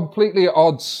completely at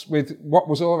odds with what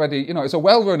was already, it's a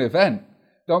well-run event.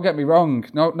 Don't get me wrong,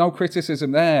 no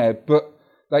criticism there, but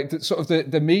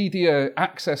the media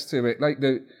access to it,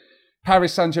 the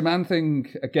Paris Saint-Germain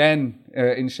thing again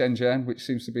in Shenzhen, which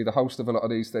seems to be the host of a lot of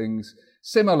these things,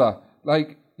 similar.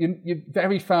 You're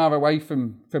very far away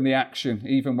from the action,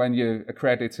 even when you're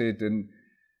accredited, and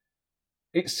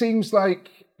it seems like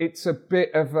it's a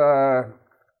bit of a,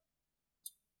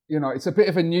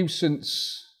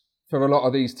 nuisance for a lot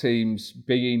of these teams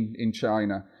being in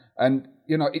China. And,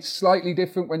 it's slightly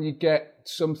different when you get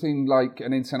something like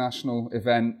an international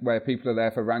event where people are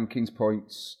there for rankings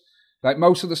points.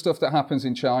 Most of the stuff that happens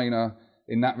in China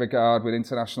in that regard with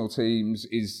international teams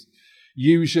is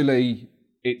usually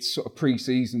it's sort of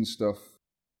pre-season stuff,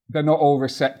 they're not all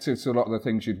receptive to a lot of the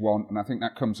things you'd want, and I think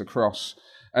that comes across.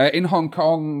 In Hong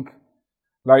Kong,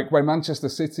 like when Manchester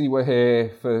City were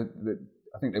here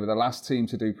I think they were the last team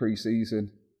to do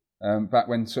pre-season, back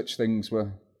when such things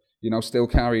were, still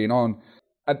carrying on.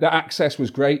 The access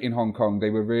was great in Hong Kong. They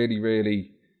were really,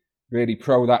 really, really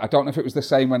pro that. I don't know if it was the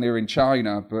same when they were in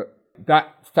China, but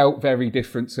that felt very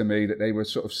different to me, that they were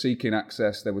sort of seeking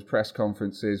access. There was press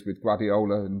conferences with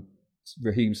Guardiola and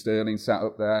Raheem Sterling sat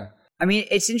up there. I mean,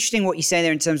 it's interesting what you say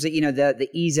there in terms of, the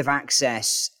ease of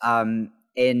access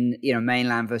in,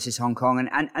 mainland versus Hong Kong.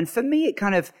 And for me, it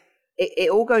kind of, it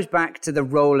all goes back to the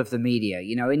role of the media.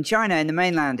 In China, in the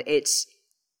mainland, it's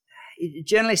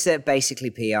journalists are basically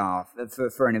PR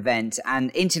for an event,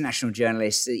 and international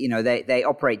journalists, they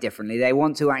operate differently. They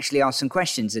want to actually ask some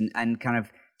questions and kind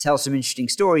of tell some interesting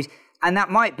stories. And that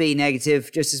might be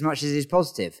negative just as much as it is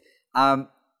positive. And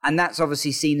that's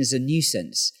obviously seen as a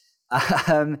nuisance.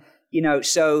 So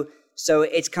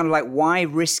it's kind of like, why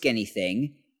risk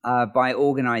anything by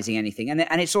organizing anything?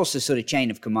 And it's also sort of chain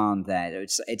of command there.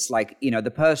 It's like,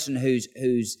 the person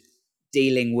who's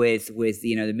dealing with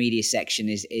the media section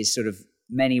is sort of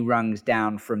many rungs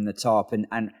down from the top.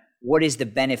 And what is the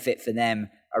benefit for them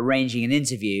arranging an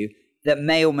interview that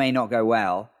may or may not go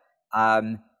well?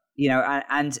 And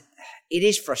it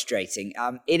is frustrating.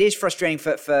 It is frustrating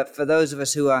for those of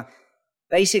us who are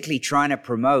basically trying to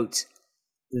promote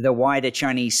the wider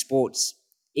Chinese sports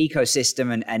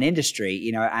ecosystem and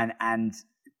industry, and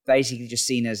basically just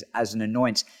seen as an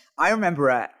annoyance. I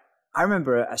remember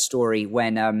a story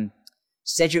when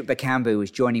Cedric Bakambu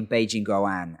was joining Beijing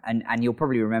Guoan, and you'll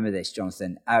probably remember this,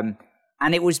 Jonathan.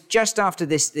 And it was just after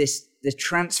the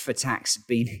transfer tax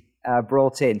being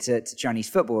brought in to Chinese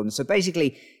football, and so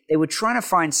basically they were trying to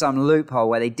find some loophole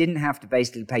where they didn't have to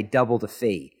basically pay double the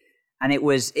fee, and it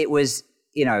was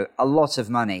a lot of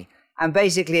money. And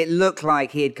basically, it looked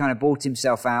like he had kind of bought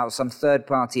himself out. Some third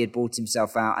party had bought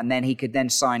himself out, and then he could then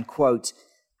sign, quote,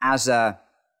 as a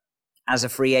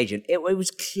free agent. It was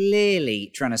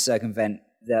clearly trying to circumvent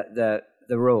the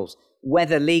rules.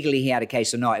 Whether legally he had a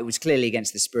case or not, it was clearly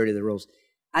against the spirit of the rules.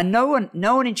 And no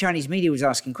one in Chinese media was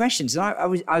asking questions. And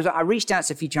I reached out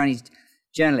to a few Chinese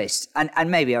journalists,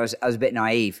 and maybe I was a bit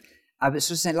naive. I was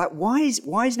sort of saying, like, why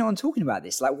is no one talking about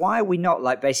this? Like, why are we not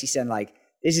basically saying, like,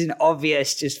 this is an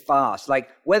obvious just farce? Like,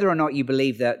 whether or not you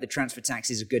believe that the transfer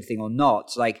tax is a good thing or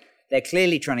not, like, they're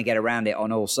clearly trying to get around it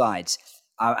on all sides.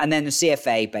 And then the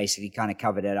CFA basically kind of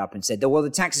covered it up and said, well, the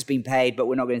tax has been paid, but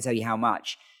we're not going to tell you how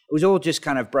much. It was all just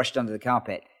kind of brushed under the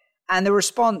carpet. And the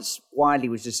response widely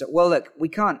was just, well, look, we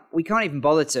can't even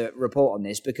bother to report on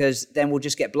this because then we'll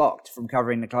just get blocked from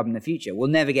covering the club in the future. We'll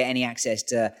never get any access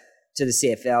to the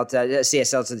CFL, to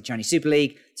CSL, to the Chinese Super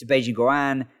League, to Beijing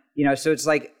Guoan. So it's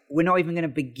like, we're not even going to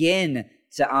begin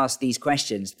to ask these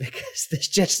questions because there's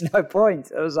just no point.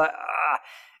 I was like,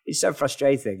 it's so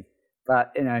frustrating.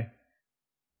 But,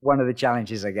 one of the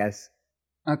challenges, I guess.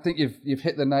 I think you've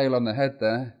hit the nail on the head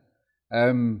there.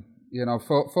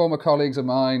 Former colleagues of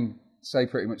mine say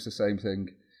pretty much the same thing.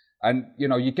 And,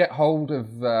 you get hold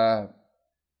of, the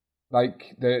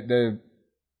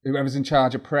whoever's in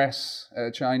charge of press at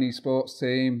a Chinese sports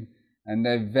team, and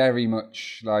they're very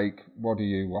much like, what do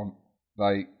you want?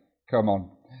 Like, come on.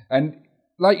 And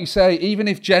like you say, even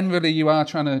if generally you are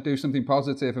trying to do something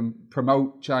positive and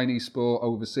promote Chinese sport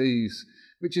overseas,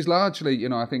 which is largely,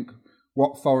 I think,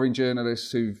 what foreign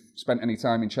journalists who've spent any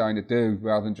time in China do,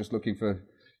 rather than just looking for,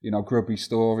 grubby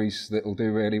stories that'll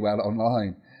do really well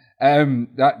online.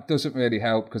 That doesn't really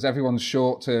help because everyone's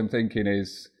short-term thinking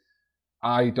is,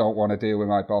 I don't want to deal with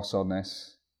my boss on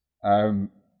this.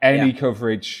 Any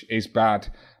coverage is bad.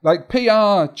 Like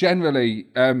PR generally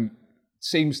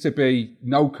seems to be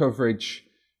no coverage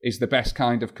is the best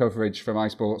kind of coverage for my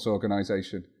sports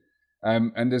organisation.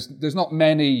 And there's not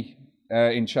many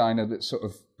in China that sort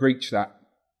of breach that.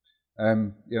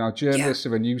 Journalists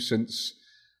are a nuisance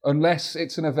unless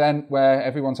it's an event where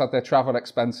everyone's had their travel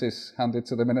expenses handed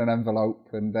to them in an envelope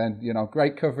and then,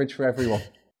 great coverage for everyone.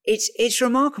 It's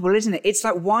remarkable, isn't it? It's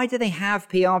like, why do they have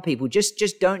PR people?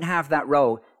 Just don't have that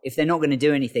role if they're not going to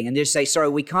do anything and just say, sorry,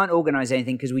 we can't organize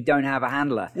anything because we don't have a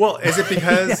handler. Well, is it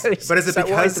because,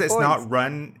 because it's not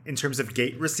run in terms of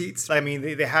gate receipts? I mean,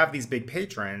 they have these big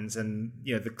patrons and,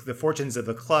 the fortunes of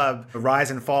the club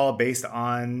rise and fall based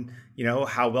on,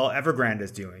 how well Evergrande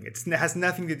is doing. It has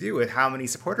nothing to do with how many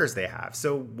supporters they have.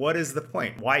 So what is the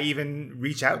point? Why even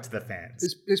reach out to the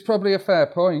fans? It's probably a fair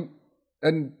point.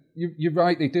 And you're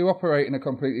right, they do operate in a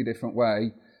completely different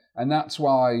way. And that's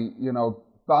why,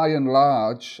 by and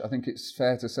large, I think it's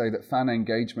fair to say that fan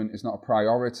engagement is not a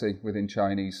priority within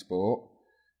Chinese sport.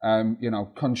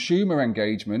 Consumer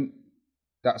engagement,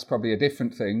 that's probably a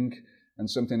different thing and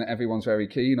something that everyone's very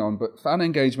keen on. But fan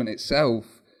engagement itself,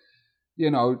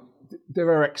 there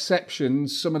are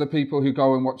exceptions. Some of the people who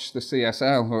go and watch the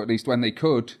CSL, or at least when they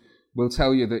could, will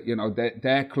tell you that,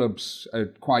 their clubs are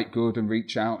quite good and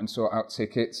reach out and sort out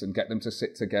tickets and get them to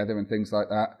sit together and things like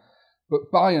that. But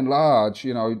by and large,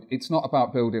 it's not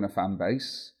about building a fan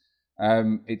base.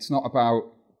 It's not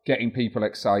about getting people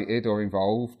excited or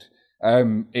involved.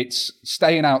 It's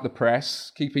staying out the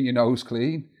press, keeping your nose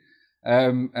clean,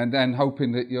 and then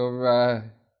hoping that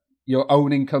your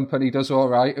owning company does all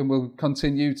right and will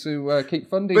continue to keep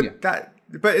funding you.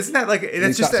 But isn't that like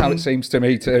that's how it seems to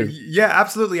me too? Yeah,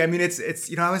 absolutely. I mean, it's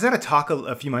I was at a talk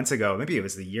a few months ago, maybe it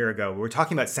was a year ago. We were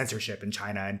talking about censorship in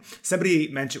China, and somebody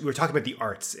mentioned we were talking about the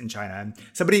arts in China, and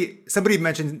somebody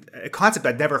mentioned a concept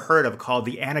I'd never heard of called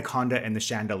the anaconda and the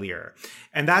chandelier,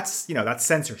 and that's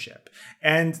censorship,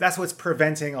 and that's what's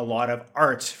preventing a lot of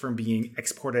art from being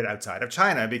exported outside of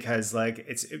China, because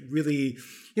it's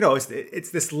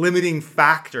this limiting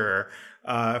factor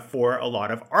for a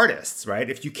lot of artists, right?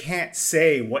 If you can't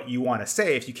say what you want to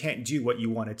say, if you can't do what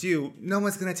you want to do, no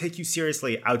one's going to take you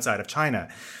seriously outside of China.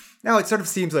 Now, it sort of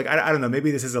seems like, I don't know, maybe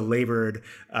this is a labored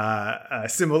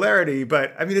similarity,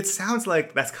 but I mean, it sounds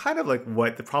like that's kind of like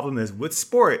what the problem is with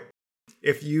sport.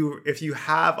 If you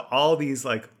have all these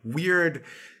weird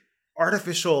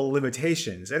artificial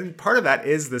limitations, and part of that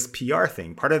is this PR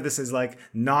thing. Part of this is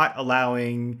not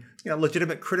allowing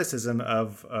legitimate criticism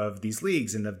of these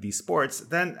leagues and of these sports.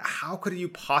 Then how could you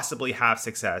possibly have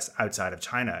success outside of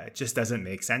China? It just doesn't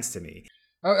make sense to me.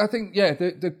 I think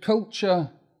the culture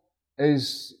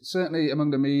is certainly among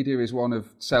the media is one of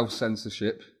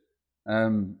self-censorship.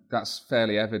 That's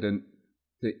fairly evident.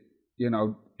 That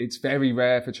it's very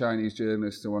rare for Chinese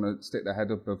journalists to want to stick their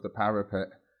head above the parapet.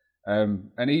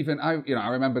 And even I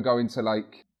remember going to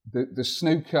the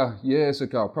snooker years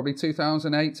ago, probably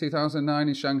 2008, 2009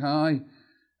 in Shanghai,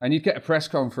 and you'd get a press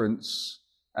conference,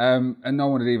 and no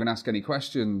one would even ask any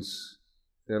questions.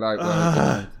 They're like,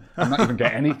 well, I'm not even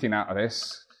getting anything out of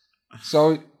this.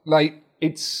 So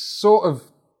it's sort of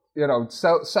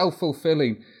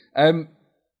self-fulfilling.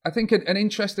 I think an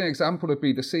interesting example would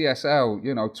be the CSL.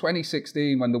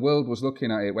 2016, when the world was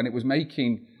looking at it, when it was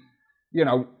making,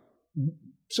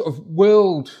 sort of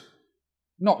world,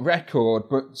 not record,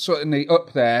 but certainly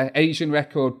up there, Asian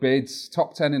record bids,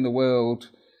 top 10 in the world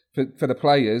for the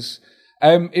players.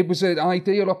 It was an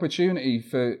ideal opportunity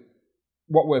for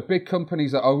what were big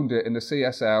companies that owned it in the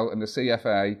CSL and the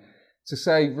CFA to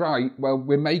say, right, well,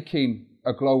 we're making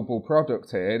a global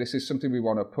product here. This is something we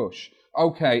want to push.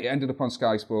 Okay, it ended up on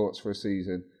Sky Sports for a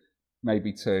season,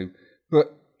 maybe two.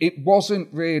 But it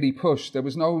wasn't really pushed. There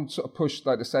was no sort of push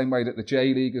the same way that the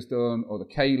J League has done or the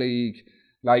K League,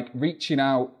 reaching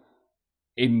out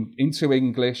into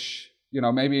English,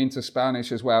 maybe into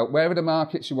Spanish as well. Where are the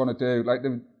markets you want to do?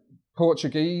 The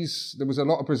Portuguese, there was a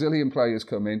lot of Brazilian players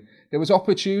coming. There was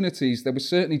opportunities. There was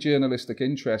certainly journalistic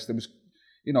interest. There was,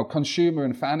 consumer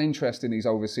and fan interest in these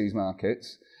overseas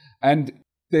markets. And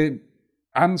the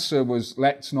answer was,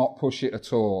 let's not push it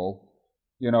at all.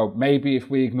 Maybe if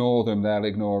we ignore them, they'll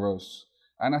ignore us.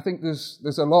 And I think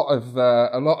there's a lot of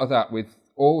that with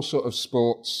all sort of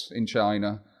sports in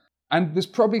China. And there's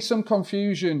probably some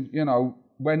confusion,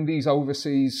 when these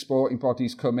overseas sporting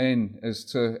bodies come in as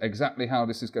to exactly how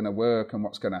this is going to work and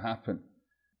what's going to happen.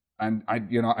 And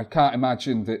I can't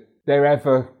imagine that they're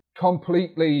ever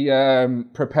completely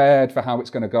prepared for how it's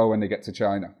going to go when they get to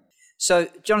China. So,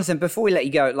 Jonathan, before we let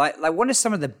you go, what are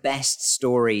some of the best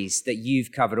stories that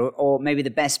you've covered, or maybe the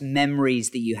best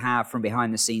memories that you have from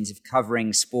behind the scenes of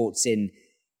covering sports in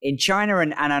China?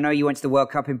 And I know you went to the World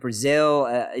Cup in Brazil,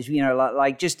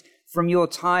 just from your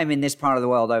time in this part of the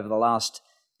world over the last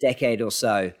decade or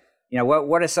so,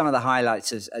 what are some of the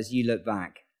highlights as you look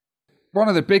back? One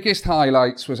of the biggest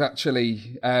highlights was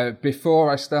actually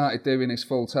before I started doing this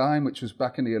full time, which was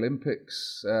back in the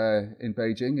Olympics in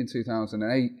Beijing in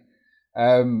 2008.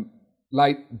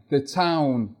 The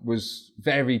town was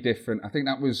very different. I think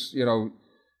that was,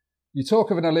 you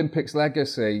talk of an Olympics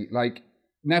legacy,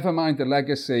 never mind the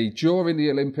legacy. During the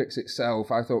Olympics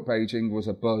itself, I thought Beijing was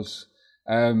a buzz.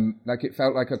 It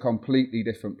felt like a completely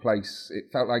different place.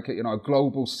 It felt like, a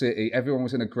global city. Everyone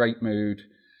was in a great mood.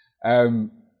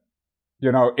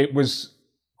 It was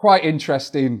quite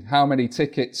interesting how many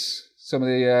tickets some of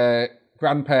the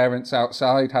grandparents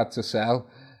outside had to sell.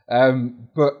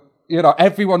 But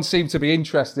everyone seemed to be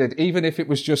interested, even if it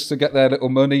was just to get their little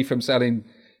money from selling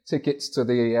tickets to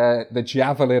the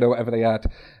Javelin or whatever they had.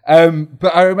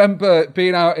 But I remember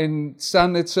being out in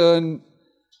Sanlitun,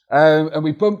 and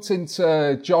we bumped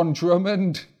into John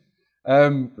Drummond,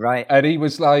 Right. And he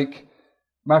was like,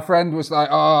 my friend was like,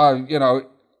 oh, you know,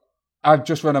 I've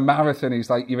just run a marathon. He's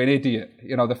like, you're an idiot.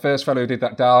 You know, the first fellow who did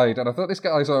that died. And I thought, this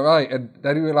guy's all right. And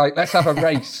then we were like, let's have a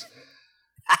race.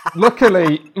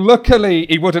 Luckily,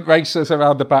 he wouldn't race us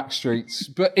around the back streets.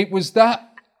 But it was that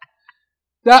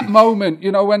moment,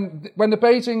 you know, when the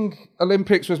Beijing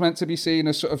Olympics was meant to be seen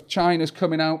as sort of China's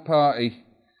coming out party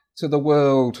to the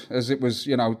world, as it was,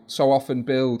 you know, so often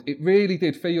billed, it really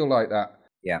did feel like that.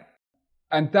 Yeah.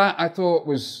 And that, I thought,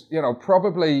 was, you know,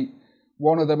 probably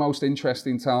one of the most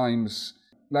interesting times.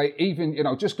 Like, even, you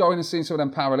know, just going and seeing some of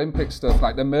them Paralympic stuff,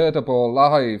 like the murder ball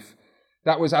live,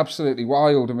 that was absolutely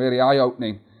wild and really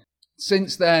eye-opening.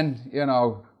 Since then, you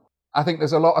know, I think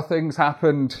there's a lot of things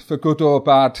happened, for good or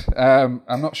bad.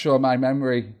 I'm not sure my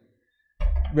memory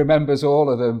remembers all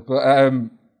of them, but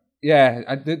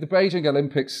the Beijing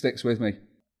Olympics sticks with me,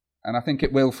 and I think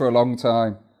it will for a long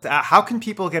time. How can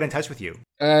people get in touch with you?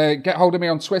 Get hold of me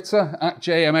on Twitter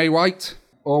 @JMAWhite.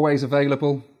 Always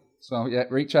available. So, yeah,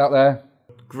 reach out there.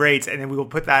 Great. And then we will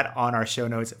put that on our show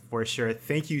notes for sure.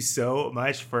 Thank you so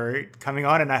much for coming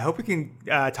on, and I hope we can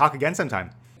talk again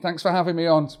sometime. Thanks for having me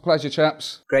on. It's a pleasure,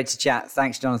 chaps. Great to chat.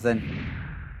 Thanks, Jonathan.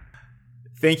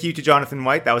 Thank you to Jonathan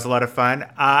White. That was a lot of fun.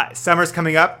 Summer's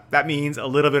coming up. That means a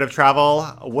little bit of travel.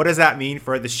 What does that mean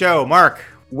for the show? Mark?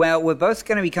 Well, we're both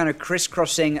going to be kind of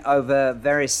crisscrossing over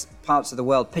various parts of the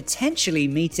world, potentially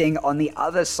meeting on the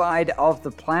other side of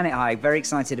the planet. I'm very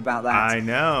excited about that. I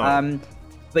know.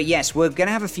 But yes, we're going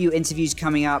to have a few interviews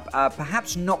coming up,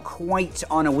 perhaps not quite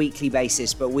on a weekly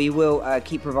basis, but we will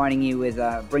keep providing you with,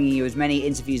 bringing you as many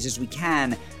interviews as we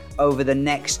can over the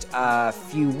next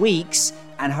few weeks,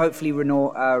 and hopefully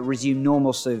resume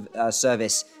normal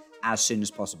service as soon as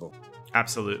possible.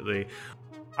 Absolutely.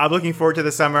 I'm looking forward to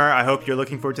the summer. I hope you're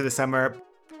looking forward to the summer.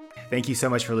 Thank you so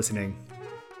much for listening.